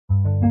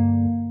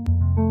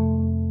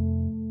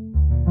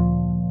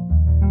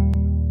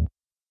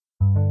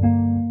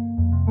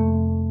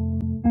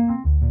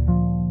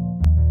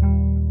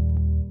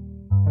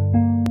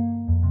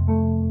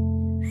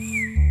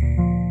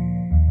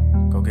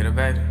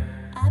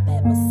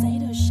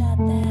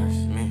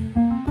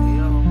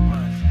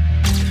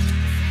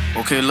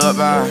Okay, look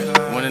back,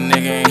 when a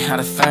nigga ain't had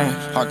a thing.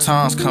 Hard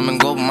times come and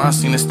go, but mine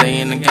seem to stay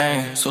in the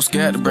game. So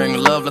scared to bring a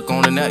love, look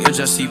on the net, you'll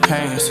just see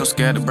pain. So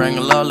scared to bring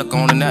a love, look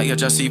on the net, you'll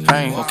just see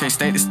pain. Okay,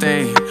 state to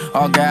state,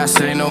 all gas,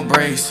 it ain't no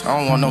brakes. I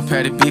don't want no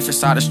petty beef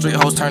inside the street,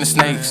 hoes turning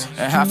snakes.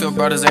 And half your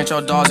brothers ain't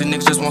your dogs, these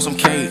niggas just want some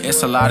cake.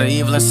 It's a lot of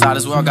evil inside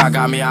this world, God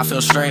got me, I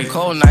feel straight.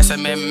 Cold nights that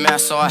made me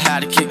mad, so I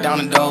had to kick down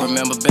the door.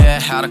 Remember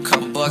bed, had a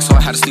couple bucks, so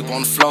I had to sleep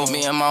on the floor.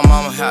 Me and my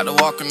mama had to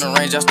walk in the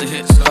rain just to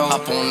hit the stove.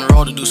 Hop on the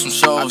road to do some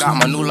shows, I got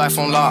my new life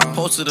on lock.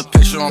 Posted a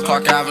picture on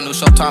Clark Avenue,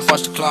 showtime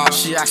punch the clock.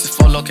 She asked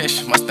for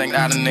location, must think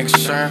that a nigga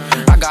sure.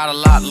 I got a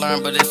lot to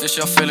learn, but if it's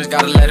your feelings,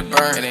 gotta let it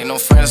burn. It ain't no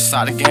friends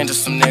inside the game,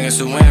 just some niggas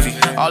who envy.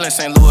 All in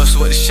St. Louis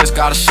with the shits,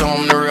 gotta show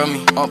them the real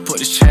me. I'll put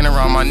this chain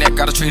around my neck,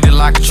 gotta treat it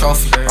like a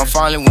trophy. I'm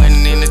finally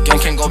winning in this game,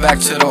 can't go back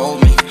to the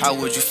old me. How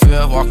would you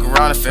feel, walk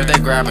around and feel they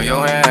grabbing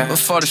your hand?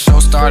 Before the show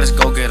starts,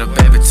 go get a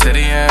baby to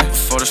the end.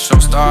 Before the show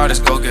starts,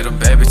 go get a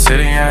baby to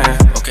the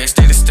end. Okay,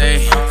 stay to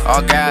stay,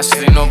 all gas,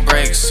 it ain't no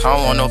brakes. I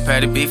don't want no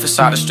petty beef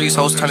inside the streets,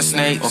 hoes turning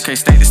snakes. Okay,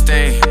 stay to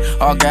stay,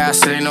 all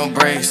gas, it ain't no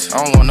brakes.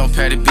 I don't want no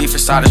petty beef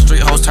inside the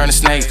street, hoes turning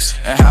snakes.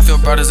 And half your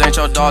brothers ain't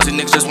your dogs, these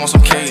niggas just want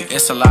some cake.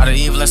 It's a lot of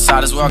evil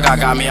inside this world, God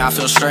got me, I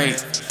feel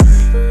straight.